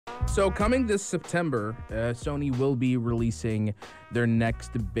So coming this September, Sony will be releasing their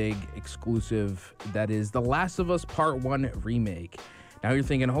next big exclusive, that is The Last of Us Part 1 Remake. Now you're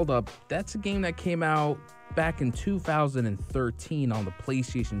thinking, hold up, that's a game that came out back in 2013 on the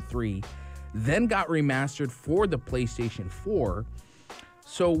PlayStation 3, then got remastered for the PlayStation 4.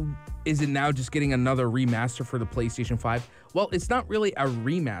 So is it now just getting another remaster for the PlayStation 5? Well, it's not really a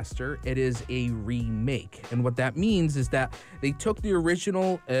remaster, it is a remake. And what that means is that they took the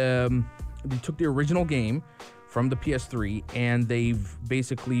original game from the PS3 and they've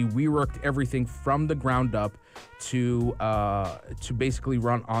basically reworked everything from the ground up to basically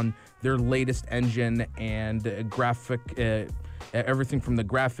run on their latest engine and everything from the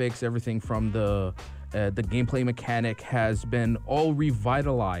graphics, everything from the gameplay mechanic has been all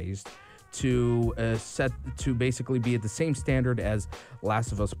revitalized to basically be at the same standard as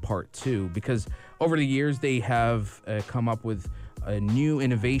Last of Us Part 2, because over the years they have come up with new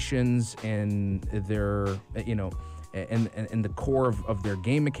innovations in their in the core of their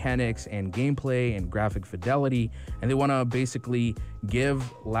game mechanics and gameplay and graphic fidelity, and they want to basically give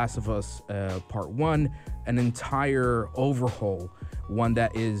Last of Us Part 1 an entire overhaul, one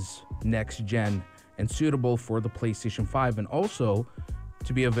that is next gen and suitable for the PlayStation 5 and also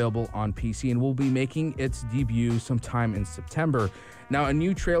to be available on PC, and will be making its debut sometime in September. Now, a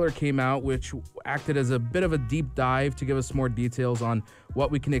new trailer came out which acted as a bit of a deep dive to give us more details on what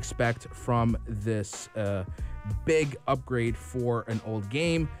we can expect from this big upgrade for an old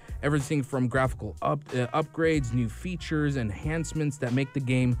game. Everything from graphical upgrades, new features, enhancements that make the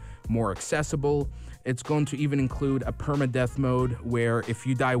game more accessible. It's going to even include a permadeath mode where if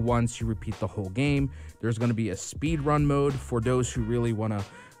you die once, you repeat the whole game. There's going to be a speedrun mode for those who really want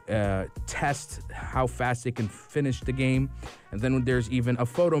to test how fast they can finish the game. And then there's even a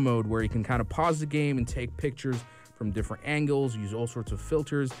photo mode where you can kind of pause the game and take pictures from different angles, use all sorts of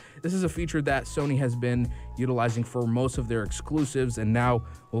filters. This is a feature that Sony has been utilizing for most of their exclusives and now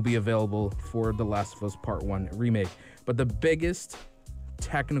will be available for The Last of Us Part 1 Remake. But the biggest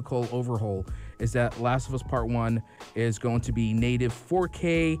technical overhaul is that Last of Us Part 1 is going to be native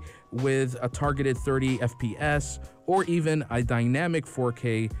 4K with a targeted 30 FPS or even a dynamic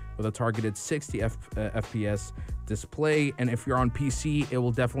 4K with a targeted 60 FPS display. And if you're on PC, it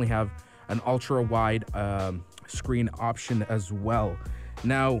will definitely have an ultra-wide screen option as well.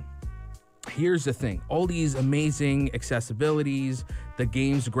 Now, here's the thing. All these amazing accessibilities, the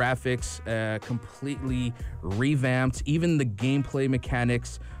game's graphics completely revamped. Even the gameplay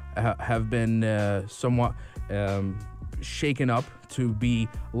mechanics have been somewhat shaken up to be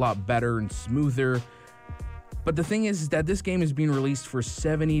a lot better and smoother. But the thing is that this game is being released for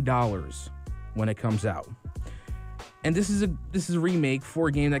 $70 when it comes out. And this is a remake for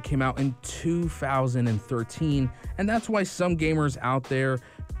a game that came out in 2013, and that's why some gamers out there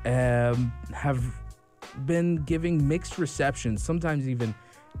have been giving mixed receptions, sometimes even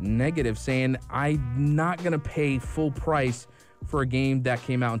negative, saying I'm not gonna pay full price for a game that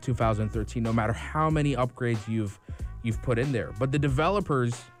came out in 2013, no matter how many upgrades you've put in there. But the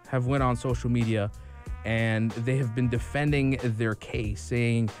developers have went on social media and they have been defending their case,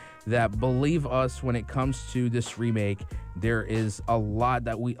 saying that, believe us, when it comes to this remake, there is a lot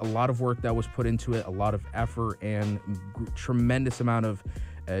of work that was put into it, a lot of effort, and tremendous amount of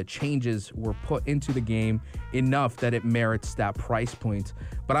changes were put into the game, enough that it merits that price point.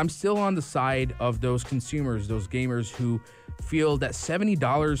 But I'm still on the side of those consumers, those gamers who feel that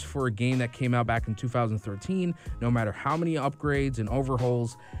 $70 for a game that came out back in 2013, no matter how many upgrades and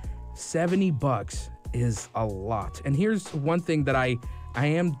overhauls, $70 is a lot. And here's one thing that I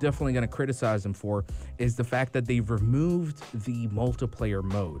am definitely going to criticize them for, is the fact that they've removed the multiplayer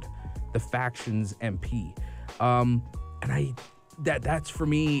mode, the factions MP. That's for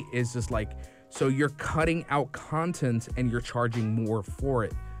me is just like, so you're cutting out content and you're charging more for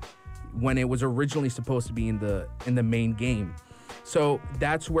it when it was originally supposed to be in the main game. So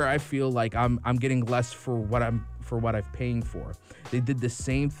that's where I feel like I'm getting less for what I'm paying for. They did the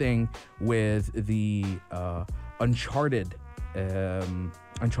same thing with the Uncharted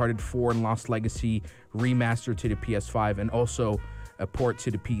 4 and Lost Legacy remaster to the PS5 and also a port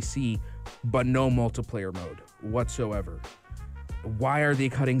to the PC, but no multiplayer mode whatsoever. Why are they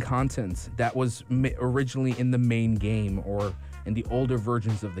cutting content that was originally in the main game or in the older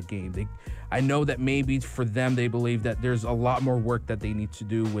versions of the game? I know that maybe for them, they believe that there's a lot more work that they need to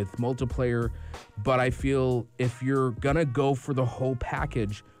do with multiplayer, but I feel if you're gonna go for the whole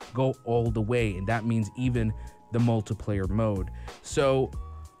package, go all the way, and that means even the multiplayer mode. So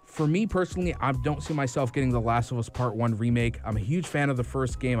For me personally, I don't see myself getting The Last of Us Part 1 remake. I'm a huge fan of the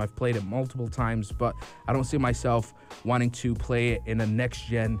first game. I've played it multiple times, but I don't see myself wanting to play it in a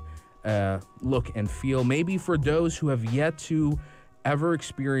next-gen look and feel. Maybe for those who have yet to ever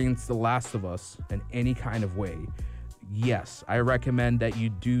experience The Last of Us in any kind of way, yes, I recommend that you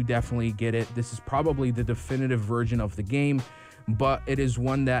do definitely get it. This is probably the definitive version of the game, but it is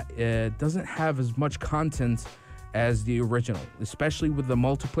one that doesn't have as much content as the original, especially with the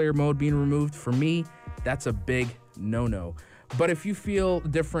multiplayer mode being removed. For me, that's a big no-no. But if you feel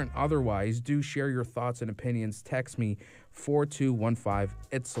different otherwise, do share your thoughts and opinions. Text me 4215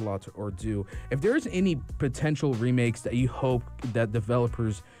 Itzalot or do. If there's any potential remakes that you hope that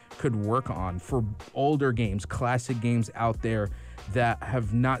developers could work on for older games, classic games out there that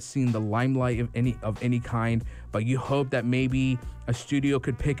have not seen the limelight of any kind, but you hope that maybe a studio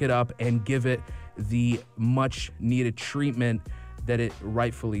could pick it up and give it the much needed treatment that it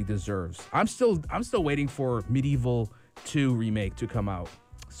rightfully deserves. I'm still waiting for Medieval 2 remake to come out.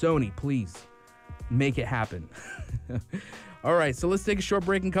 Sony, please make it happen. All right, so let's take a short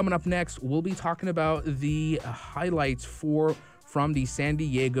break, and coming up next, we'll be talking about the highlights from the San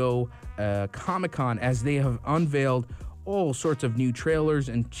Diego Comic-Con, as they have unveiled all sorts of new trailers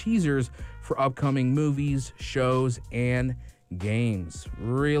and teasers for upcoming movies, shows, and games.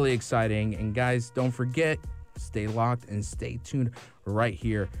 Really exciting. And guys, don't forget, stay locked and stay tuned right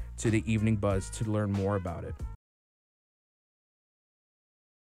here to the Evening Buzz to learn more about it.